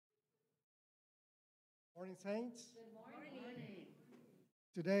Morning, Saints. Good morning.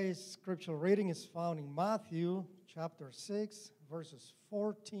 Today's scriptural reading is found in Matthew chapter 6, verses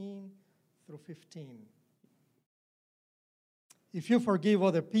 14 through 15. If you forgive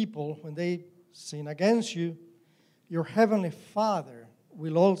other people when they sin against you, your heavenly Father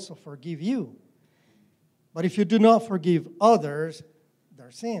will also forgive you. But if you do not forgive others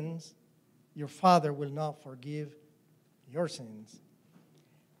their sins, your Father will not forgive your sins.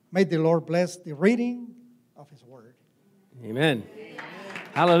 May the Lord bless the reading of His Word. Amen.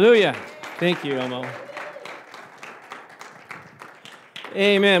 Hallelujah. Thank you, Elmo.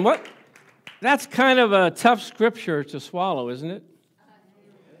 Amen. That's kind of a tough scripture to swallow, isn't it?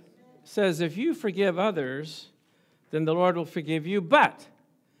 It says, if you forgive others, then the Lord will forgive you. But,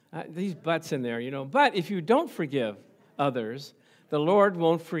 these buts in there, but if you don't forgive others, the Lord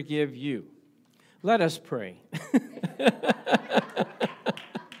won't forgive you. Let us pray.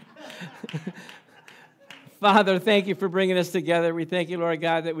 Father, thank you for bringing us together. We thank you, Lord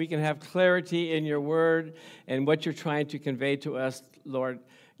God, that we can have clarity in your word and what you're trying to convey to us. Lord,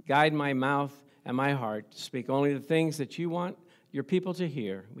 guide my mouth and my heart to speak only the things that you want your people to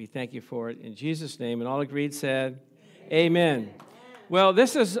hear. We thank you for it. In Jesus' name, and all agreed said, Amen. Well,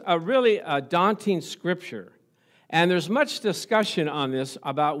 this is a really daunting scripture, and there's much discussion on this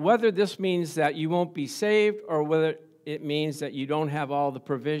about whether this means that you won't be saved or whether it means that you don't have all the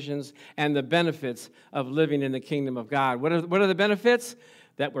provisions and the benefits of living in the kingdom of God. What are the benefits?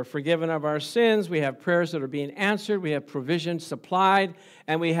 That we're forgiven of our sins, we have prayers that are being answered, we have provision supplied,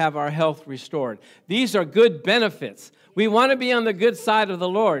 and we have our health restored. These are good benefits. We want to be on the good side of the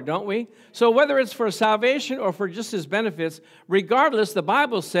Lord, don't we? So whether it's for salvation or for just His benefits, regardless, the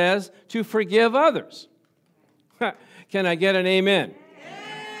Bible says to forgive others. Can I get an amen?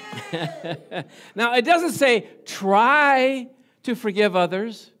 Now, it doesn't say try to forgive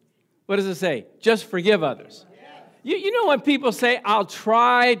others. What does it say? Just forgive others. You know when people say, I'll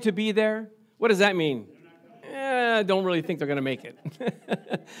try to be there? What does that mean? I don't really think they're going to make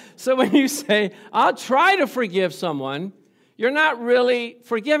it. So when you say, I'll try to forgive someone, you're not really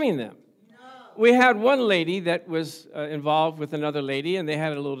forgiving them. We had one lady that was involved with another lady, and they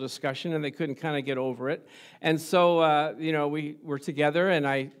had a little discussion, and they couldn't kind of get over it. And so, we were together, and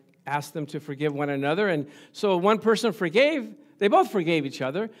I asked them to forgive one another. And so one person forgave. They both forgave each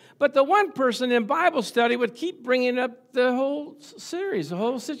other. But the one person in Bible study would keep bringing up the whole series, the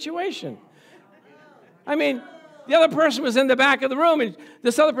whole situation. I mean, the other person was in the back of the room, and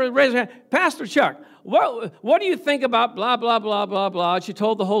this other person raised her hand, Pastor Chuck, what do you think about blah, blah, blah, blah, blah? She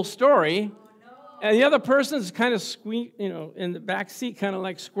told the whole story. And the other person's kind of in the back seat, kind of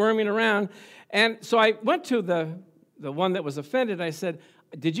like squirming around. And so I went to the one that was offended. I said,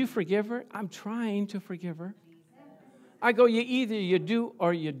 did you forgive her? I'm trying to forgive her. I go, either you do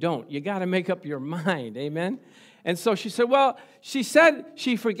or you don't. You got to make up your mind, amen? And so she said, well, she said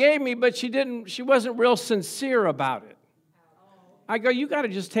she forgave me, but she wasn't real sincere about it. I go, you got to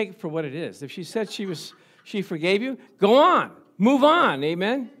just take it for what it is. If she said she forgave you, go on. Move on,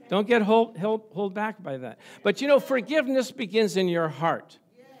 amen? Don't get hold back by that. But forgiveness begins in your heart.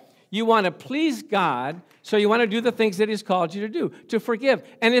 You want to please God, so you want to do the things that He's called you to do, to forgive.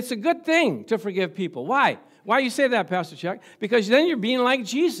 And it's a good thing to forgive people. Why? Why you say that, Pastor Chuck? Because then you're being like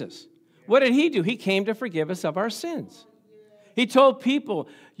Jesus. What did He do? He came to forgive us of our sins. He told people,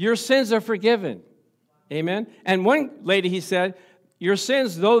 your sins are forgiven. Amen? And one lady, He said, your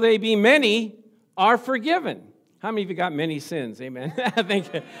sins, though they be many, are forgiven. How many of you got many sins? Amen.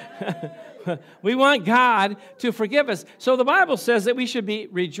 Thank you. We want God to forgive us. So the Bible says that we should be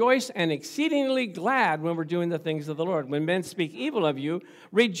rejoice and exceedingly glad when we're doing the things of the Lord. When men speak evil of you,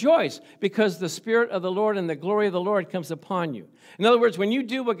 rejoice, because the Spirit of the Lord and the glory of the Lord comes upon you. In other words, when you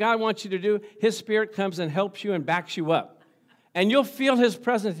do what God wants you to do, His Spirit comes and helps you and backs you up. And you'll feel His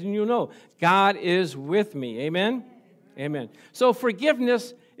presence, and you'll know, God is with me. Amen? Amen. So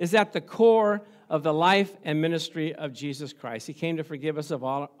forgiveness is at the core of the life and ministry of Jesus Christ. He came to forgive us of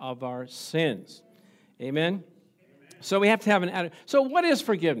all of our sins. Amen? So we have to have an attitude. So what is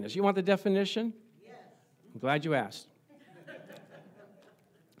forgiveness? You want the definition? Yes. I'm glad you asked.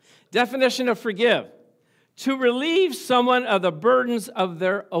 Definition of forgive. To relieve someone of the burdens of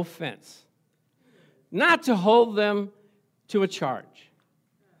their offense. Not to hold them to a charge.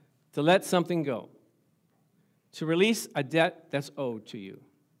 To let something go. To release a debt that's owed to you.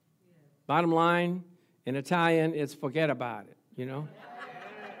 Bottom line, in Italian, it's forget about it,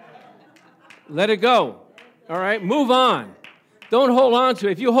 Let it go, all right? Move on. Don't hold on to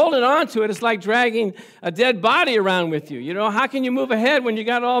it. If you hold it on to it, it's like dragging a dead body around with you. How can you move ahead when you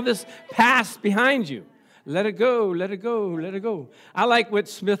got all this past behind you? Let it go, let it go, let it go. I like what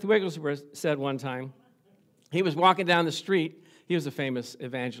Smith Wigglesworth said one time. He was walking down the street. He was a famous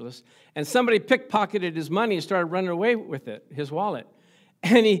evangelist. And somebody pickpocketed his money and started running away with it, his wallet.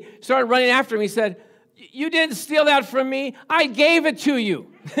 And he started running after him. He said, "You didn't steal that from me. I gave it to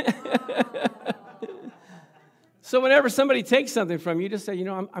you." So whenever somebody takes something from you, just say,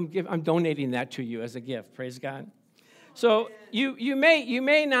 I'm donating that to you as a gift. Praise God. So you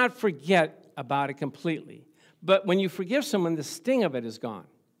may not forget about it completely. But when you forgive someone, the sting of it is gone.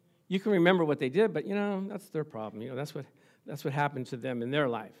 You can remember what they did, but, that's their problem. That's what happened to them in their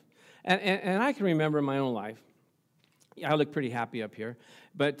life. And I can remember in my own life. I look pretty happy up here.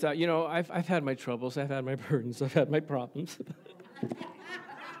 But, I've had my troubles. I've had my burdens. I've had my problems.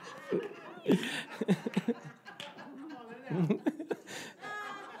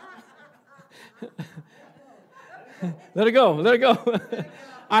 Let it go. Let it go.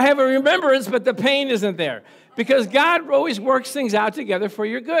 I have a remembrance, but the pain isn't there. Because God always works things out together for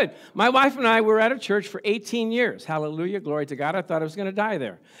your good. My wife and I were at a church for 18 years. Hallelujah, glory to God. I thought I was going to die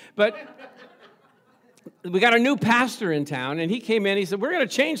there. But we got a new pastor in town, and he came in. He said, "We're going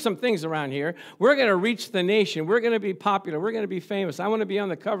to change some things around here. We're going to reach the nation. We're going to be popular. We're going to be famous. I want to be on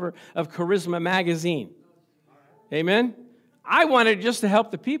the cover of Charisma magazine." Amen? I wanted just to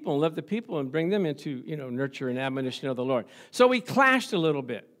help the people and love the people and bring them into, nurture and admonition of the Lord. So we clashed a little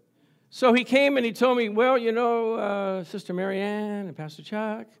bit. So he came and he told me, "Well, Sister Marianne and Pastor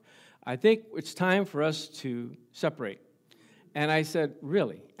Chuck, I think it's time for us to separate." And I said,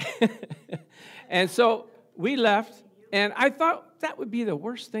 "Really?" And so we left, and I thought that would be the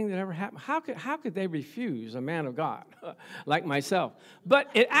worst thing that ever happened. How could they refuse a man of God like myself? But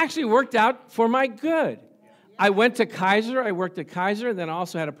it actually worked out for my good. I went to Kaiser. I worked at Kaiser, and then I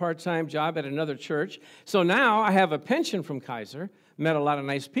also had a part-time job at another church. So now I have a pension from Kaiser. Met a lot of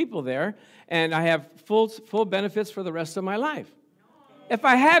nice people there, and I have full benefits for the rest of my life. If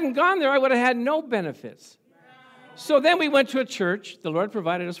I hadn't gone there, I would have had no benefits. So then we went to a church. The Lord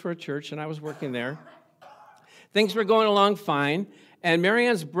provided us for a church, and I was working there. Things were going along fine, and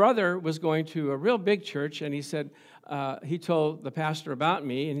Marianne's brother was going to a real big church, and he said, he told the pastor about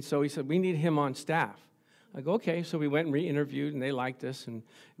me, and so he said, "We need him on staff." I go, "Okay." So we went and re-interviewed, and they liked us, and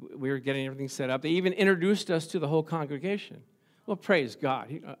we were getting everything set up. They even introduced us to the whole congregation. Well, praise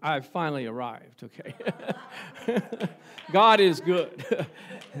God. I finally arrived, okay? God is good.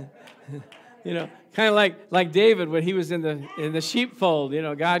 Kind of like David when he was in the sheepfold.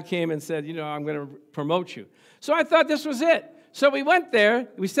 God came and said, "I'm going to promote you." So I thought this was it. So we went there.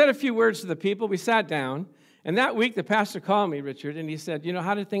 We said a few words to the people. We sat down. And that week, the pastor called me, Richard, and he said,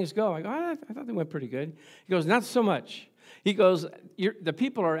 "How did things go?" I go, "I thought they went pretty good." He goes, "Not so much." He goes, "The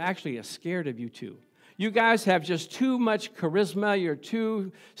people are actually scared of you too. You guys have just too much charisma. You're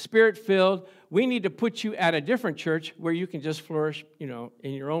too spirit-filled. We need to put you at a different church where you can just flourish, in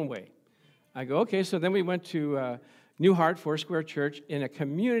your own way." I go, "Okay." So then we went to New Heart Foursquare Church in a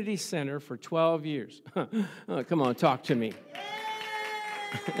community center for 12 years. Oh, come on, talk to me.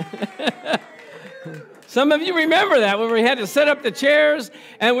 Some of you remember that when we had to set up the chairs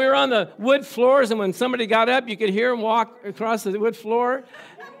and we were on the wood floors, and when somebody got up, you could hear them walk across the wood floor.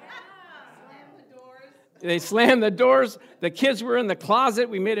 They slammed the doors. The kids were in the closet.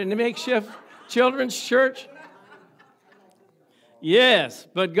 We made a makeshift children's church. Yes,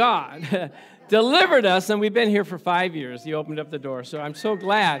 but God delivered us, and we've been here for 5 years. He opened up the door. So I'm so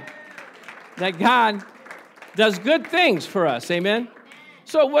glad that God does good things for us. Amen?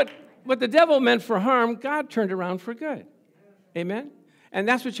 So what the devil meant for harm, God turned around for good. Amen? And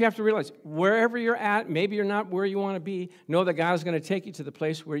that's what you have to realize. Wherever you're at, maybe you're not where you want to be, know that God is going to take you to the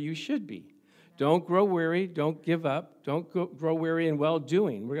place where you should be. Don't grow weary. Don't give up. Don't grow weary in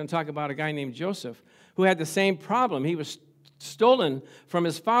well-doing. We're going to talk about a guy named Joseph who had the same problem. He was stolen from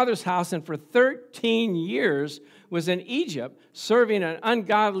his father's house and for 13 years was in Egypt serving an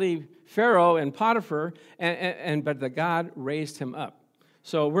ungodly Pharaoh and Potiphar, but the God raised him up.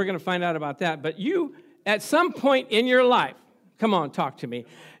 So we're going to find out about that. But you, at some point in your life, come on, talk to me.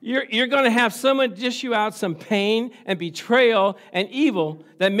 You're going to have someone dish you out some pain and betrayal and evil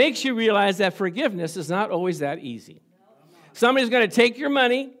that makes you realize that forgiveness is not always that easy. Somebody's going to take your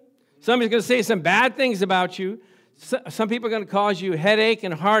money. Somebody's going to say some bad things about you. Some people are going to cause you headache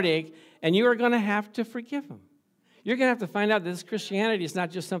and heartache, and you are going to have to forgive them. You're going to have to find out that this Christianity is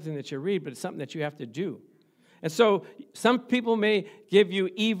not just something that you read, but it's something that you have to do. And so some people may give you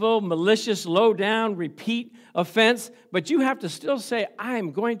evil, malicious, low-down, repeat offense, but you have to still say, "I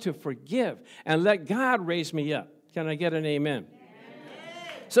am going to forgive and let God raise me up." Can I get an amen?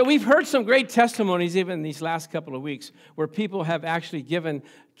 So we've heard some great testimonies even these last couple of weeks where people have actually given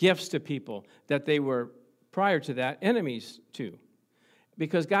gifts to people that they were, prior to that, enemies to.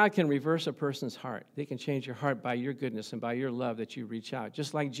 Because God can reverse a person's heart. They can change your heart by your goodness and by your love that you reach out.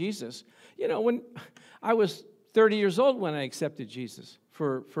 Just like Jesus. You know, when I was 30 years old when I accepted Jesus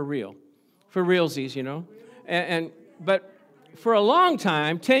for real. For realsies, you know. But for a long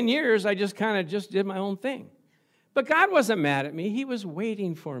time, 10 years, I just kind of just did my own thing. But God wasn't mad at me. He was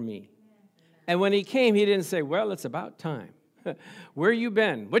waiting for me. And when he came, he didn't say, well, it's about time. Where you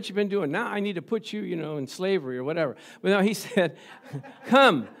been? What you been doing? Now I need to put you, in slavery or whatever. But no, he said,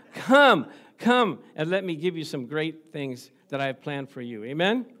 come, and let me give you some great things that I have planned for you.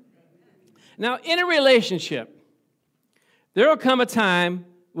 Amen? Now, in a relationship, there will come a time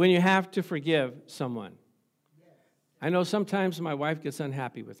when you have to forgive someone. I know sometimes my wife gets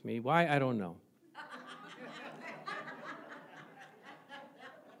unhappy with me. Why? I don't know.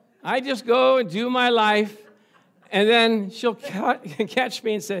 I just go and do my life, and then she'll catch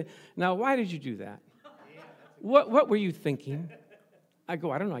me and say, now, why did you do that? What were you thinking? I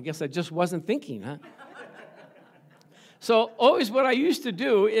go, I don't know. I guess I just wasn't thinking, huh? So always what I used to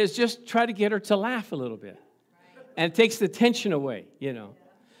do is just try to get her to laugh a little bit. And it takes the tension away,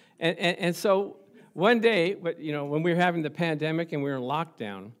 And so one day, when we were having the pandemic and we were in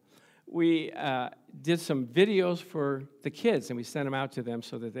lockdown, we did some videos for the kids, and we sent them out to them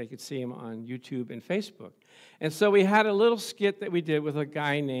so that they could see them on YouTube and Facebook. And so we had a little skit that we did with a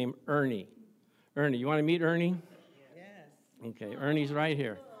guy named Ernie. Ernie, you want to meet Ernie? Yes. Okay, Ernie's right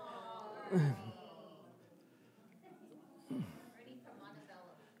here.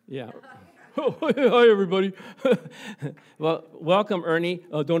 Yeah. Hi, everybody. Well, welcome, Ernie.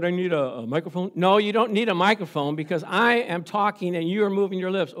 Don't I need a microphone? No, you don't need a microphone because I am talking and you are moving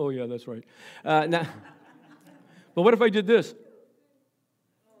your lips. Oh, yeah, that's right. Now, but what if I did this?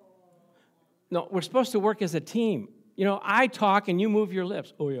 No, we're supposed to work as a team. I talk and you move your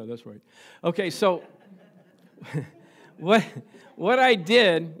lips. Oh, yeah, that's right. Okay, so what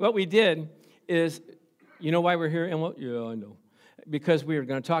we did is, you know why we're here? And yeah, I know. Because we were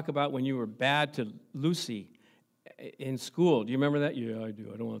going to talk about when you were bad to Lucy in school. Do you remember that? Yeah, I do.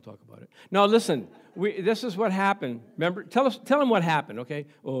 I don't want to talk about it. No, listen. This is what happened. Remember? Tell them what happened. Okay?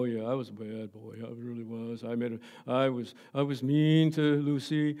 Oh yeah, I was a bad boy. I really was. I was mean to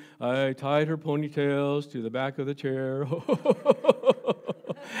Lucy. I tied her ponytails to the back of the chair.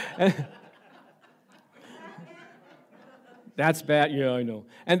 That's bad. Yeah, I know.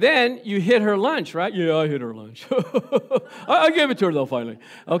 And then you hit her lunch, right? Yeah, I hit her lunch. I gave it to her, though, finally.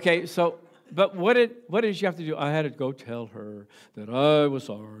 Okay, so, but what did you have to do? I had to go tell her that I was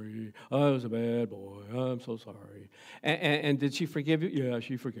sorry. I was a bad boy. I'm so sorry. And did she forgive you? Yeah,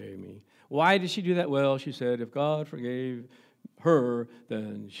 she forgave me. Why did she do that? Well, she said, if God forgave her,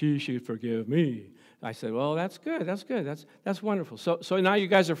 then she should forgive me. I said, well, that's good. That's wonderful. So now you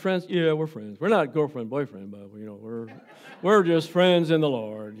guys are friends? Yeah, we're friends. We're not girlfriend, boyfriend, but, we're just friends in the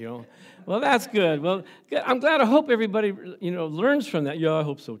Lord, Well, that's good. Well, good. I'm glad. I hope everybody, learns from that. Yeah, I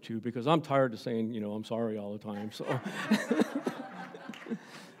hope so, too, because I'm tired of saying, I'm sorry all the time. So,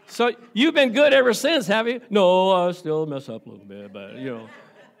 so you've been good ever since, have you? No, I still mess up a little bit, but,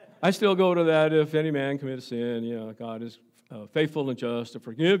 I still go to that, if any man commit a sin, God is faithful and just to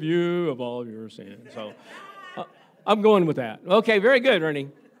forgive you of all your sins. So I'm going with that. Okay, very good, Ernie.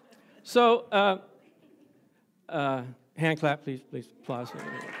 So hand clap, please. Applause.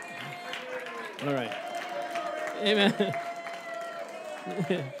 All right. Amen.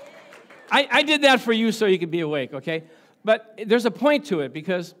 I did that for you so you could be awake, okay? But there's a point to it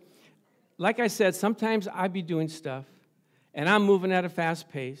because, like I said, sometimes I be doing stuff, and I'm moving at a fast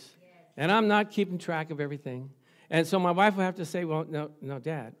pace, and I'm not keeping track of everything. And so my wife will have to say, well, no,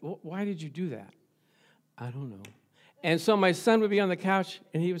 Dad, why did you do that? I don't know. And so my son would be on the couch,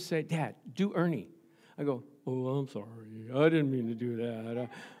 and he would say, Dad, do Ernie. I go, oh, I'm sorry. I didn't mean to do that.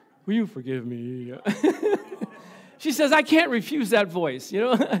 Will you forgive me? She says, I can't refuse that voice,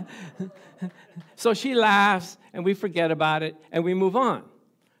 So she laughs, and we forget about it, and we move on.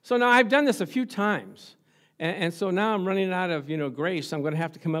 So now I've done this a few times. And so now I'm running out of, grace. I'm going to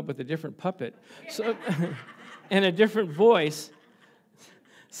have to come up with a different puppet. So... and a different voice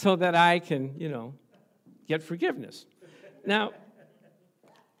so that I can, get forgiveness. Now,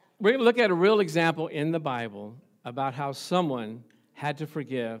 we're going to look at a real example in the Bible about how someone had to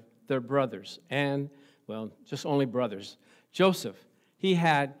forgive their brothers. And, well, just only brothers. Joseph, he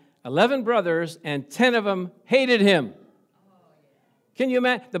had 11 brothers and 10 of them hated him. Can you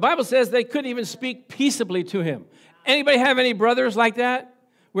imagine? The Bible says they couldn't even speak peaceably to him. Anybody have any brothers like that?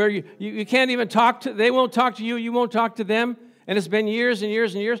 Where you can't even talk to, they won't talk to you, you won't talk to them. And it's been years and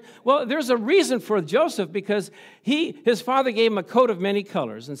years and years. Well, there's a reason for Joseph, because his father gave him a coat of many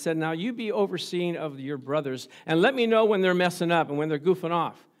colors and said, now you be overseeing of your brothers and let me know when they're messing up and when they're goofing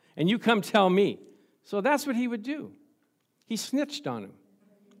off. And you come tell me. So that's what he would do. He snitched on him.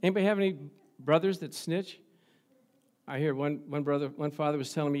 Anybody have any brothers that snitch? I hear one father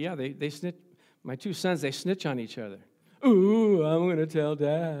was telling me, yeah, they snitch. My two sons, they snitch on each other. Ooh, I'm going to tell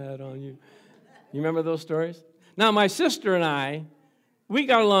Dad on you. You remember those stories? Now, my sister and I, we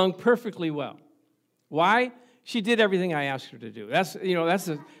got along perfectly well. Why? She did everything I asked her to do. That's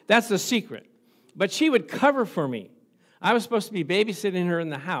the secret. But she would cover for me. I was supposed to be babysitting her in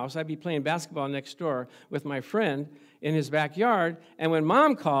the house. I'd be playing basketball next door with my friend in his backyard. And when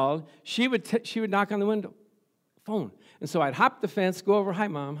Mom called, she would knock on the phone. And so I'd hop the fence, go over, hi,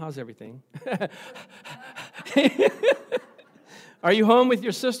 Mom, how's everything? Are you home with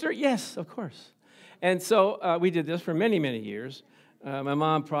your sister? Yes, of course. And so we did this for many, many years. My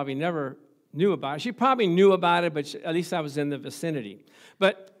mom probably never knew about it. She probably knew about it, but at least I was in the vicinity.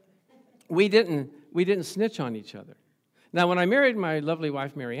 But we didn't snitch on each other. Now, when I married my lovely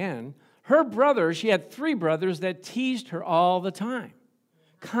wife, Mary Ann, her brother, she had 3 brothers that teased her all the time,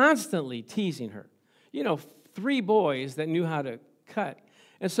 constantly teasing her. 3 boys that knew how to cut.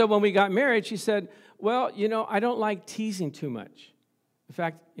 And so when we got married, she said, well, I don't like teasing too much. In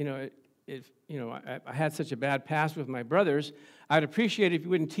fact, if I had such a bad past with my brothers, I'd appreciate it if you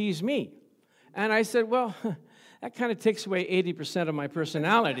wouldn't tease me. And I said, well, that kind of takes away 80% of my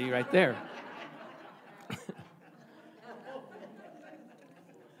personality right there.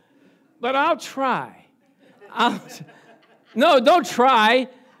 But I'll try. No, don't try.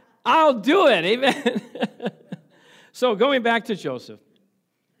 I'll do it. Amen. So going back to Joseph.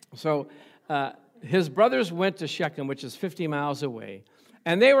 So his brothers went to Shechem, which is 50 miles away.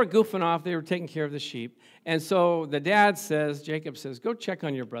 And they were goofing off. They were taking care of the sheep. And so the dad says, Jacob says, go check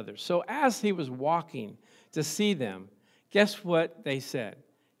on your brothers. So as he was walking to see them, guess what they said?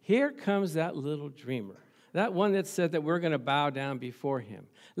 Here comes that little dreamer. That one that said that we're going to bow down before him.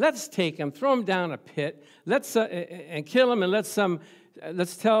 Let's take him, throw him down a pit, and kill him, and let's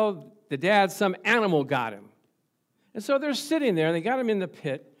tell the dad some animal got him. And so they're sitting there, and they got him in the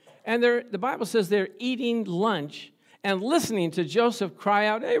pit, and the Bible says they're eating lunch and listening to Joseph cry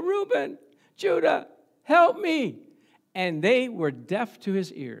out, hey, Reuben, Judah, help me. And they were deaf to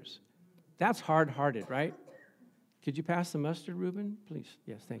his ears. That's hard-hearted, right? Could you pass the mustard, Reuben? Please.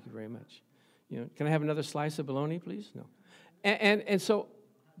 Yes, thank you very much. Can I have another slice of bologna, please? No. And so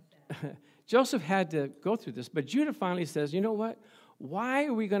Joseph had to go through this. But Judah finally says, you know what? Why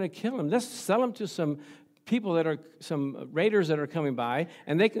are we going to kill him? Let's sell him to some people some raiders that are coming by,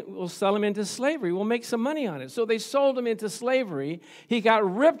 and we'll sell him into slavery. We'll make some money on it. So they sold him into slavery. He got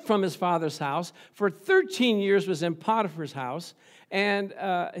ripped from his father's house. For 13 years was in Potiphar's house, and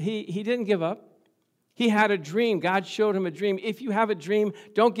he didn't give up. He had a dream. God showed him a dream. If you have a dream,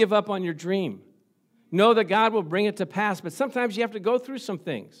 don't give up on your dream. Know that God will bring it to pass, but sometimes you have to go through some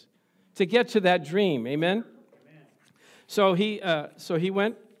things to get to that dream. Amen? So he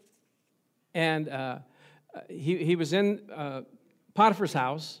went, and he was in Potiphar's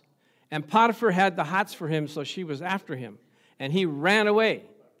house, and Potiphar had the hots for him, so she was after him, and he ran away.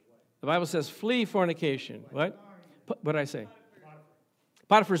 The Bible says, flee fornication. What? What did I say?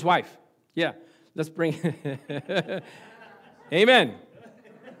 Potiphar's wife. Yeah. Let's bring Amen.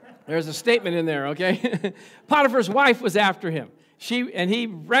 There's a statement in there, okay? Potiphar's wife was after him. He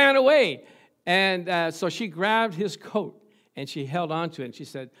ran away. And so she grabbed his coat, and she held on to it, and she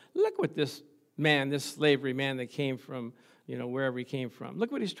said, look what this slavery man that came from, wherever he came from,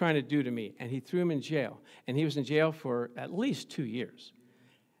 look what he's trying to do to me. And he threw him in jail. And he was in jail for at least 2 years.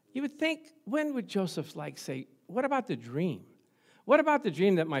 You would think, when would Joseph say, what about the dream? What about the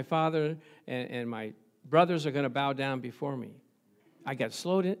dream that my father and my brothers are going to bow down before me? I got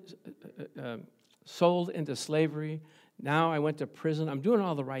sold into slavery. Now I went to prison. I'm doing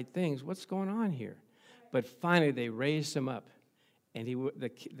all the right things. What's going on here? But finally, they raised him up. And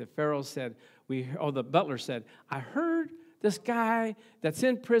the Pharaoh said, the butler said, I heard this guy that's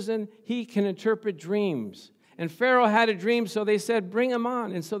in prison, he can interpret dreams. And Pharaoh had a dream, so they said, bring him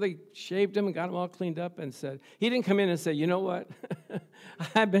on. And so they shaved him and got him all cleaned up and said, he didn't come in and say, you know what?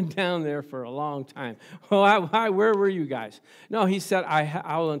 I've been down there for a long time. Well, where were you guys? No, he said,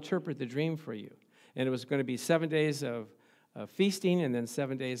 I will interpret the dream for you. And it was going to be 7 days of feasting and then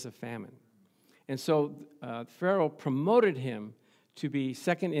 7 days of famine. And so Pharaoh promoted him to be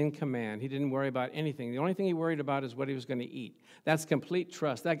second in command. He didn't worry about anything. The only thing he worried about is what he was going to eat. That's complete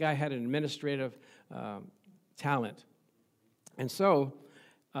trust. That guy had an administrative talent. And so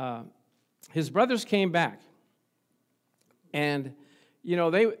his brothers came back. And,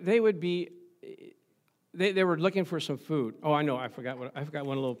 they would be, they were looking for some food. Oh, I know, I forgot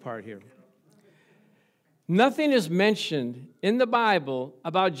one little part here. Nothing is mentioned in the Bible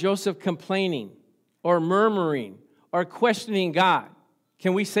about Joseph complaining or murmuring or questioning God.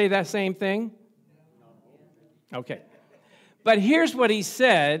 Can we say that same thing? Okay. But here's what he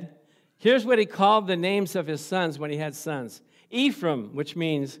said. Here's what he called the names of his sons when he had sons. Ephraim, which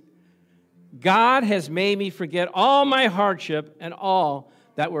means, God has made me forget all my hardship and all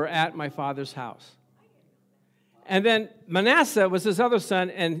that were at my father's house. And then Manasseh was his other son,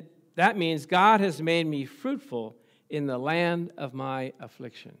 and that means, God has made me fruitful in the land of my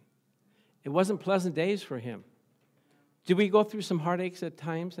affliction. It wasn't pleasant days for him. Did we go through some heartaches at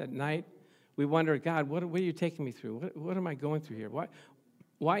times at night? We wonder, God, what are you taking me through? What am I going through here?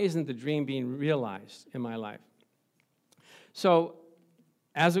 Why isn't the dream being realized in my life? So,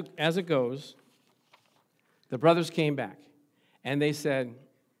 as it goes, the brothers came back, and they said,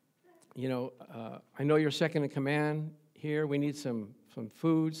 I know you're second in command here. We need some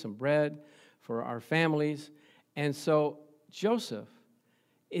food, some bread for our families. And so Joseph,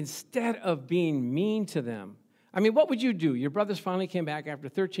 instead of being mean to them, what would you do? Your brothers finally came back after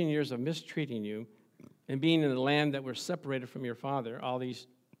 13 years of mistreating you and being in the land that were separated from your father all these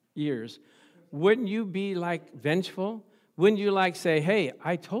years. Wouldn't you be vengeful? Wouldn't you say, hey,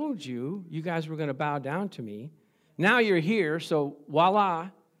 I told you you guys were going to bow down to me. Now you're here, so voila,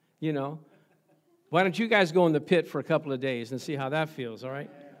 Why don't you guys go in the pit for a couple of days and see how that feels, all right?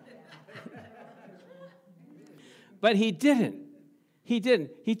 But he didn't. He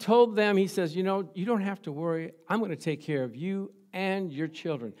didn't. He told them, he says, you don't have to worry. I'm going to take care of you and your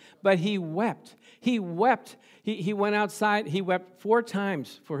children. But he wept. He wept. He went outside. He wept 4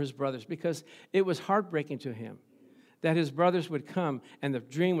 times for his brothers because it was heartbreaking to him that his brothers would come and the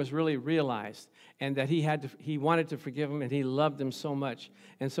dream was really realized and that he wanted to forgive them and he loved them so much.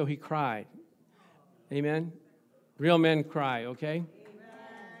 And so he cried. Amen? Real men cry, okay?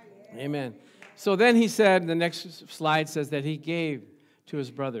 Amen. So then he said, the next slide says that he gave to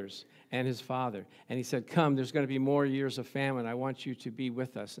his brothers and his father. And he said, come, there's going to be more years of famine. I want you to be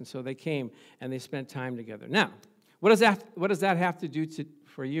with us. And so they came and they spent time together. Now, what does that have to do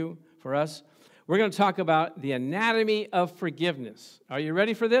for you, for us? We're going to talk about the anatomy of forgiveness. Are you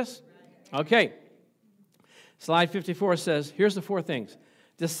ready for this? Okay. Slide 54 says, here's the 4 things.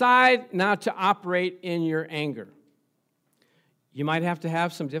 Decide not to operate in your anger. You might have to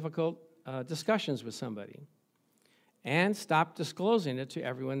have some difficult discussions with somebody. And stop disclosing it to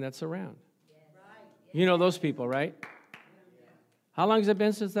everyone that's around. You know those people, right? How long has it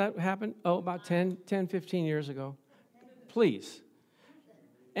been since that happened? Oh, about 10, 15 years ago. Please.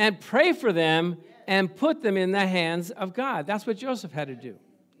 And pray for them and put them in the hands of God. That's what Joseph had to do.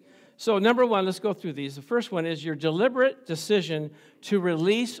 So number 1, let's go through these. The first one is your deliberate decision to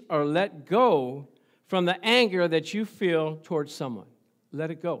release or let go from the anger that you feel towards someone.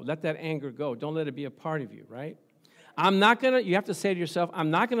 Let it go. Let that anger go. Don't let it be a part of you, right? You have to say to yourself,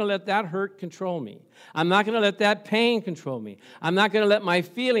 I'm not going to let that hurt control me. I'm not going to let that pain control me. I'm not going to let my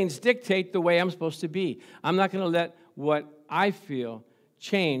feelings dictate the way I'm supposed to be. I'm not going to let what I feel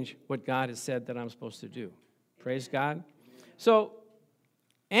change what God has said that I'm supposed to do. Praise God. So,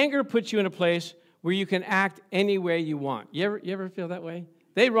 anger puts you in a place where you can act any way you want. You ever feel that way?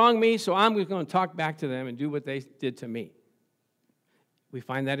 They wronged me, so I'm going to talk back to them and do what they did to me. We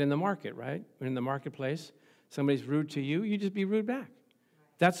find that in the market, right? In the marketplace, somebody's rude to you, you just be rude back.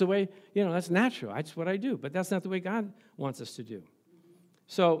 That's the way, that's natural. That's what I do. But that's not the way God wants us to do.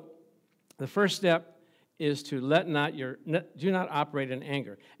 So the first step is to do not operate in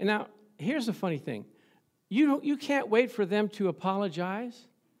anger. And now, here's the funny thing. You can't wait for them to apologize.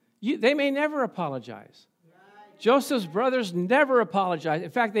 They may never apologize. Joseph's brothers never apologized.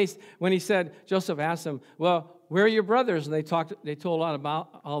 In fact, when he said, Joseph asked them, well, where are your brothers? And they told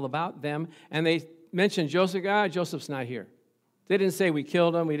all about them, and they mentioned Joseph. Joseph's not here. They didn't say we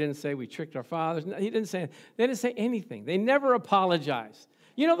killed him. We didn't say we tricked our fathers. They didn't say anything. They never apologized.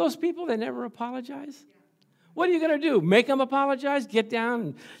 You know those people that never apologize? What are you going to do? Make them apologize? Get down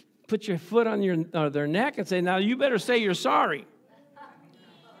and put your foot on their neck and say, now you better say you're sorry.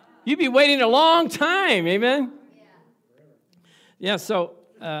 You'd be waiting a long time, amen? Yeah, so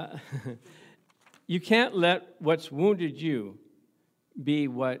you can't let what's wounded you be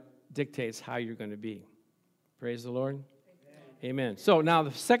what dictates how you're going to be. Praise the Lord. Amen. So now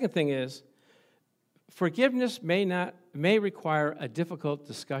the second thing is, forgiveness may require a difficult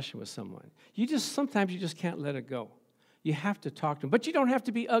discussion with someone. Sometimes you just can't let it go. You have to talk to them, but you don't have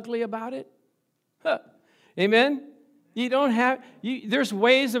to be ugly about it. Huh. Amen. You don't have. There's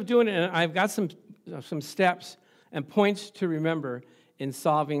ways of doing it, and I've got some steps, and points to remember in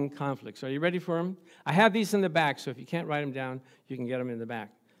solving conflicts. Are you ready for them? I have these in the back, so if you can't write them down, you can get them in the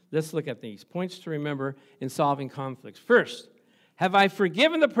back. Let's look at these. Points to remember in solving conflicts. First, have I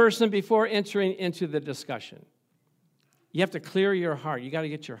forgiven the person before entering into the discussion? You have to clear your heart. You got to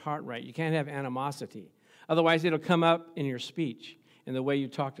get your heart right. You can't have animosity. Otherwise, it'll come up in your speech, in the way you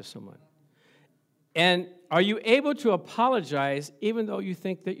talk to someone. And are you able to apologize even though you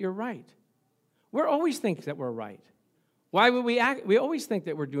think that you're right? We always think that we're right. Why would we act? We always think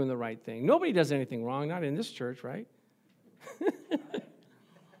that we're doing the right thing. Nobody does anything wrong, not in this church, right?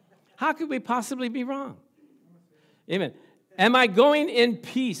 How could we possibly be wrong? Amen. Am I going in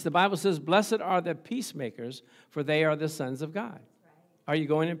peace? The Bible says, blessed are the peacemakers, for they are the sons of God. Are you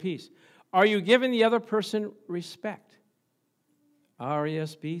going in peace? Are you giving the other person respect?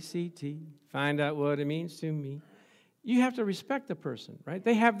 R-E-S-P-C-T. Find out what it means to me. You have to respect the person, right?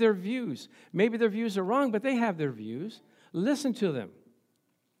 They have their views. Maybe their views are wrong, but they have their views. Listen to them.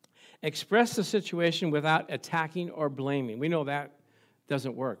 Express the situation without attacking or blaming. We know that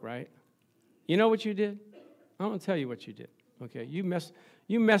doesn't work, right? You know what you did? I'm going to tell you what you did. Okay, you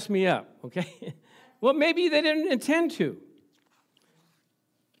messed me up, okay? Well, maybe they didn't intend to.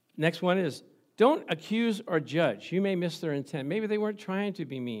 Next one is, don't accuse or judge. You may miss their intent. Maybe they weren't trying to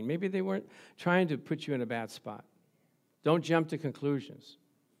be mean. Maybe they weren't trying to put you in a bad spot. Don't jump to conclusions.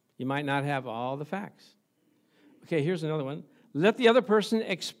 You might not have all the facts. Okay, here's another one. Let the other person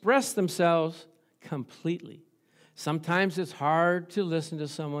express themselves completely. Sometimes it's hard to listen to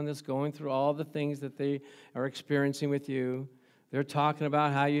someone that's going through all the things that they are experiencing with you. They're talking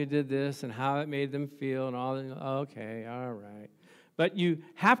about how you did this and how it made them feel and all that. Okay, all right. But you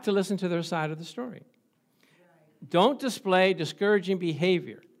have to listen to their side of the story. Don't display discouraging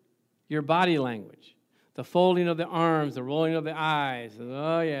behavior, your body language, the folding of the arms, the rolling of the eyes.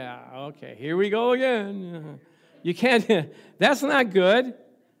 Oh, yeah, okay, here we go again. You can't, that's not good,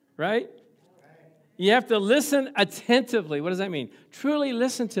 right? You have to listen attentively. What does that mean? Truly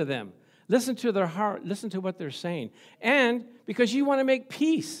listen to them. Listen to their heart. Listen to what they're saying. And because you want to make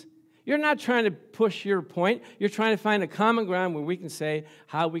peace. You're not trying to push your point. You're trying to find a common ground where we can say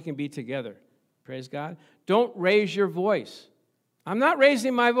how we can be together. Praise God. Don't raise your voice. I'm not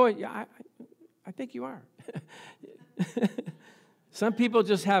raising my voice. Yeah, I think you are. Some people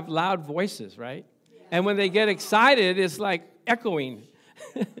just have loud voices, right? And when they get excited, it's like echoing.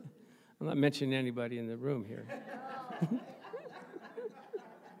 I'm not mentioning anybody in the room here.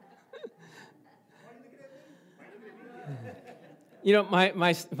 You know,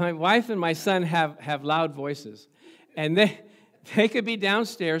 my wife and my son have loud voices. And they could be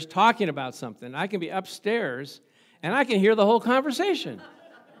downstairs talking about something. I can be upstairs, and I can hear the whole conversation.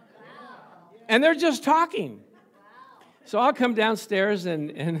 And they're just talking. So I'll come downstairs,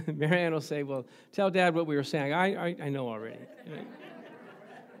 and Marianne will say, well, tell Dad what we were saying. I know already.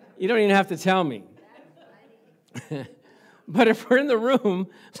 You don't even have to tell me. But if we're in the room,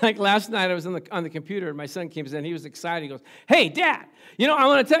 like last night I was on the computer, and my son came in, he was excited. He goes, hey, Dad, I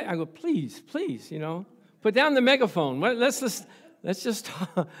want to tell you. I go, please, put down the megaphone. Let's just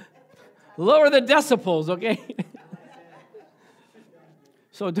lower the decibels, okay?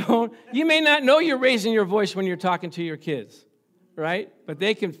 So you may not know you're raising your voice when you're talking to your kids, right? But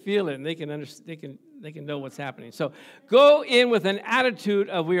they can feel it, and they can know what's happening. So go in with an attitude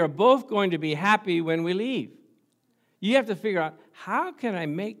of we are both going to be happy when we leave. You have to figure out, how can I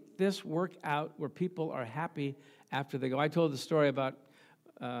make this work out where people are happy after they go? I told the story about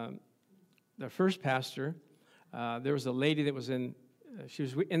the first pastor. There was a lady that was she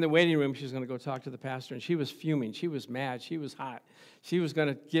was in the waiting room. She was going to go talk to the pastor, and she was fuming. She was mad. She was hot. She was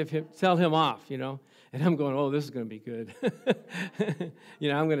going to tell him off, And I'm going, oh, this is going to be good.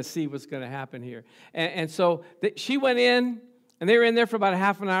 I'm going to see what's going to happen here. And so she went in, and they were in there for about a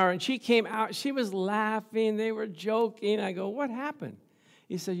half an hour, and she came out. She was laughing. They were joking. I go, what happened?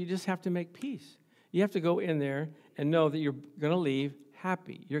 He said, you just have to make peace. You have to go in there and know that you're going to leave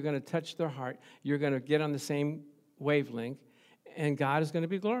happy. You're going to touch their heart. You're going to get on the same wavelength, and God is going to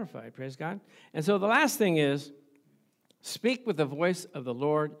be glorified. Praise God. And so the last thing is, speak with the voice of the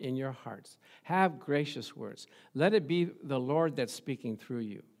Lord in your hearts. Have gracious words. Let it be the Lord that's speaking through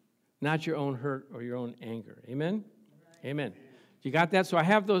you, not your own hurt or your own anger. Amen? Right. Amen. You got that? So I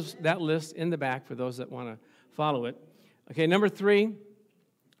have that list in the back for those that want to follow it. Okay, number 3,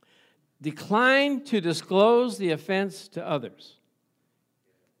 decline to disclose the offense to others.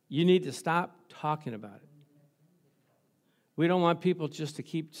 You need to stop talking about it. We don't want people just to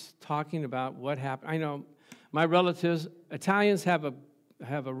keep talking about what happened. I know my relatives, Italians have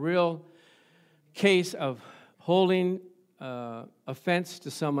a real case of holding offense to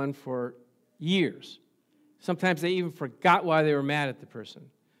someone for years. Sometimes they even forgot why they were mad at the person.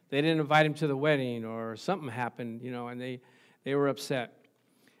 They didn't invite him to the wedding or something happened, and they were upset.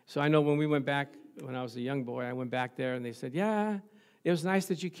 So I know when we went back, when I was a young boy, I went back there and they said, yeah, it was nice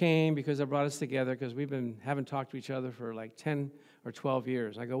that you came because it brought us together because haven't talked to each other for like 10 or 12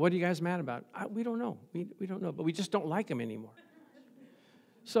 years. I go, what are you guys mad about? We don't know. We don't know, but we just don't like him anymore.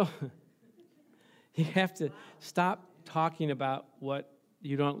 So you have to stop talking about what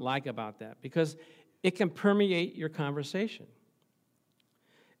you don't like about that because it can permeate your conversation.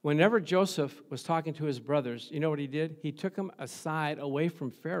 Whenever Joseph was talking to his brothers, you know what he did? He took them aside away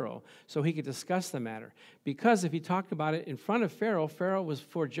from Pharaoh so he could discuss the matter. Because if he talked about it in front of Pharaoh, Pharaoh was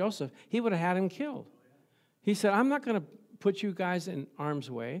for Joseph, he would have had him killed. He said, I'm not going to put you guys in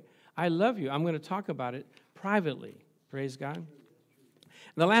harm's way. I love you. I'm going to talk about it privately. Praise God. And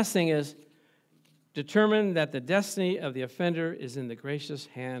the last thing is, determine that the destiny of the offender is in the gracious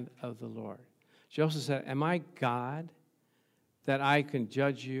hand of the Lord. Joseph said, am I God that I can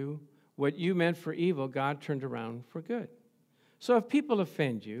judge you? What you meant for evil, God turned around for good. So if people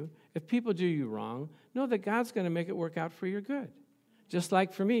offend you, if people do you wrong, know that God's going to make it work out for your good. Just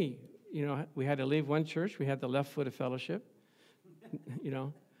like for me, we had to leave one church. We had the left foot of fellowship.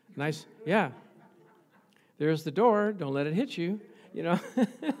 Nice, yeah. There's the door. Don't let it hit you,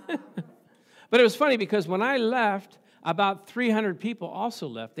 But it was funny because when I left, about 300 people also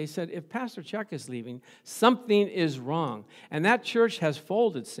left. They said, if Pastor Chuck is leaving, something is wrong. And that church has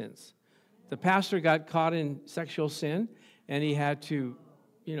folded since. The pastor got caught in sexual sin, and he had to,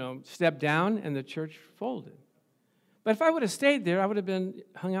 step down, and the church folded. But if I would have stayed there, I would have been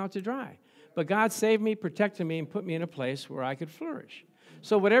hung out to dry. But God saved me, protected me, and put me in a place where I could flourish.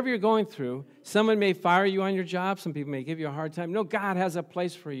 So whatever you're going through, someone may fire you on your job. Some people may give you a hard time. No, God has a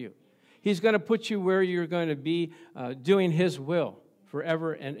place for you. He's going to put you where you're going to be doing His will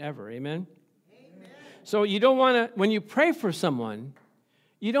forever and ever. Amen? Amen. So you don't want to, when you pray for someone,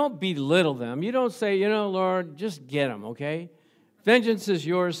 you don't belittle them. You don't say, Lord, just get them, okay? Vengeance is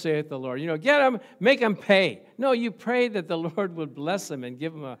yours, saith the Lord. Get them, make them pay. No, you pray that the Lord would bless them and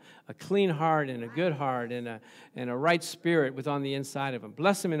give them a clean heart and a good heart and a right spirit on the inside of them.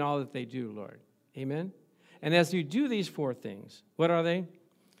 Bless them in all that they do, Lord. Amen? And as you do these 4 things, what are they?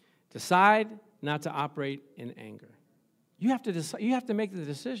 Decide not to operate in anger. You have to decide. You have to make the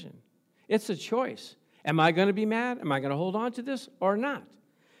decision. It's a choice. Am I going to be mad? Am I going to hold on to this or not?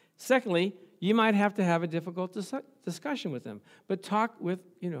 Secondly, you might have to have a difficult discussion with them, but talk with,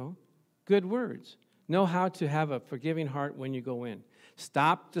 good words. Know how to have a forgiving heart when you go in.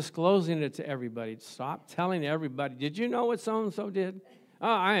 Stop disclosing it to everybody. Stop telling everybody, did you know what so-and-so did?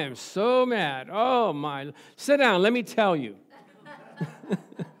 Oh, I am so mad. Oh, my. Sit down. Let me tell you.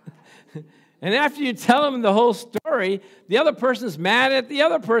 And after you tell them the whole story, the other person's mad at the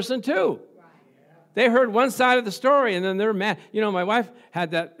other person too. They heard one side of the story, and then they're mad. My wife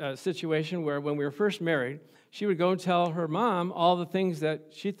had that situation where when we were first married, she would go and tell her mom all the things that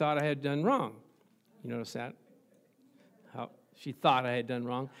she thought I had done wrong. You notice that? How she thought I had done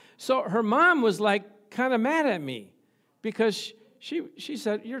wrong. So her mom was like kind of mad at me because she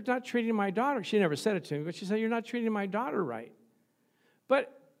said, you're not treating my daughter. She never said it to me, but she said, you're not treating my daughter right.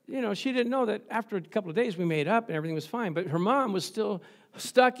 But she didn't know that after a couple of days we made up and everything was fine. But her mom was still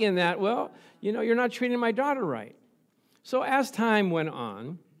stuck in that, you're not treating my daughter right. So as time went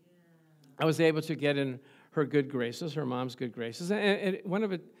on, I was able to get in her good graces, her mom's good graces. And one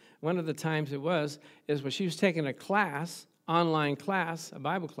of the times is when she was taking a class, online class, a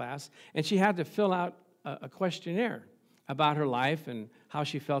Bible class, and she had to fill out a questionnaire about her life and how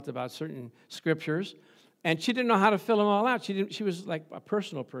she felt about certain scriptures. And she didn't know how to fill them all out. She was like a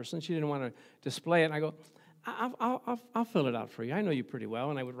personal person. She didn't want to display it. And I go, I'll fill it out for you. I know you pretty well.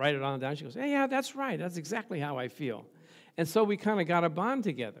 And I would write it on down. She goes, hey, yeah, that's right. That's exactly how I feel. And so we kind of got a bond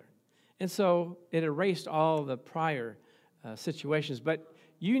together. And so it erased all the prior situations. But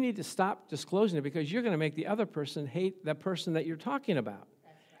you need to stop disclosing it because you're going to make the other person hate that person that you're talking about.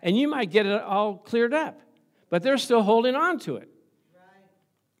 Right. And you might get it all cleared up, but they're still holding on to it.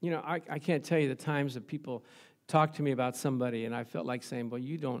 I can't tell you the times that people talk to me about somebody, and I felt like saying, well,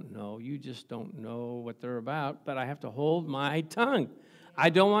 you don't know. You just don't know what they're about, but I have to hold my tongue. I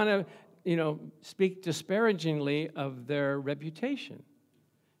don't want to, speak disparagingly of their reputation.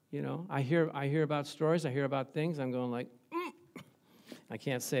 I hear about stories. I hear about things. I'm going like, I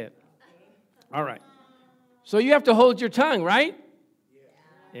can't say it. All right. So you have to hold your tongue, right?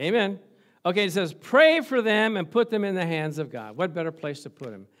 Yeah. Amen. Okay, it says, pray for them and put them in the hands of God. What better place to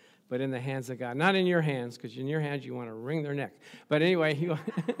put them but in the hands of God? Not in your hands, because in your hands you want to wring their neck. But anyway,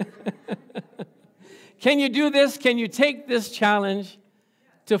 can you do this? Can you take this challenge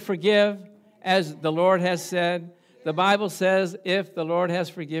to forgive as the Lord has said. The Bible says, if the Lord has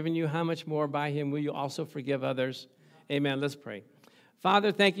forgiven you, how much more by him will you also forgive others? Amen. Let's pray.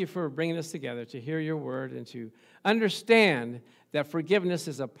 Father, thank you for bringing us together to hear your word and to understand that forgiveness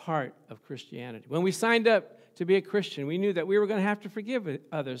is a part of Christianity. When we signed up to be a Christian, we knew that we were going to have to forgive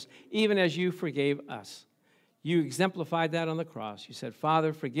others, even as you forgave us. You exemplified that on the cross. You said,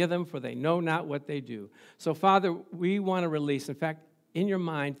 Father, forgive them, for they know not what they do. So, Father, we want to release. In fact, in your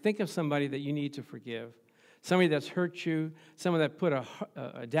mind, think of somebody that you need to forgive, somebody that's hurt you, someone that put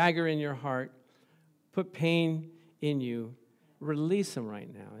a dagger in your heart, put pain in you. Release them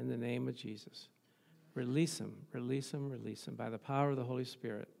right now in the name of Jesus. Release them, release them, release them by the power of the Holy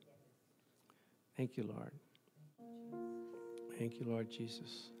Spirit. Thank you, Lord. Thank you, Lord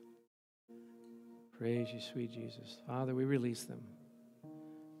Jesus. Praise you, sweet Jesus. Father, we release them.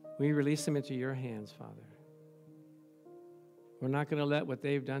 We release them into your hands, Father. We're not going to let what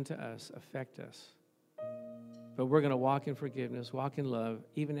they've done to us affect us. But we're going to walk in forgiveness, walk in love,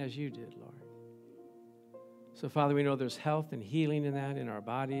 even as you did, Lord. So, Father, we know there's health and healing in that, in our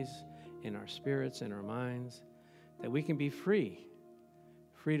bodies, in our spirits, in our minds, that we can be free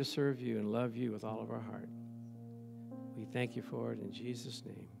to serve you and love you with all of our heart. We thank you for it in Jesus'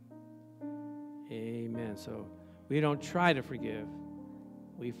 name. Amen. So we don't try to forgive,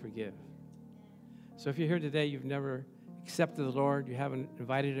 we forgive. So if you're here today, you've never accepted the Lord, you haven't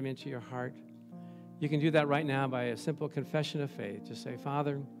invited him into your heart, you can do that right now by a simple confession of faith. Just say,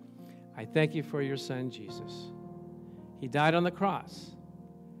 Father, I thank you for your son, Jesus. He died on the cross,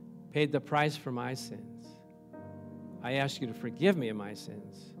 paid the price for my sins. I ask you to forgive me of my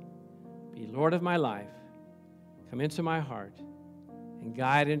sins. Be Lord of my life. Come into my heart and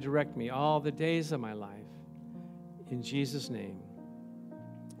guide and direct me all the days of my life. In Jesus' name,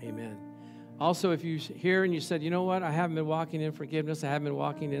 amen. Also, if you're here and you said, you know what, I haven't been walking in forgiveness, I haven't been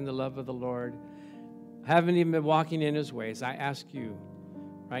walking in the love of the Lord, I haven't even been walking in his ways, I ask you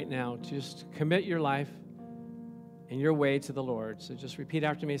right now to just commit your life and your way to the Lord. So just repeat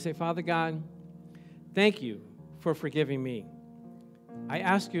after me. Say, Father God, thank you for forgiving me. I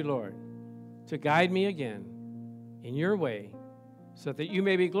ask you, Lord, to guide me again in your way so that you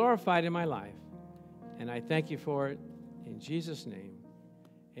may be glorified in my life. And I thank you for it in Jesus' name.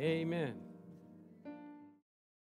 Amen.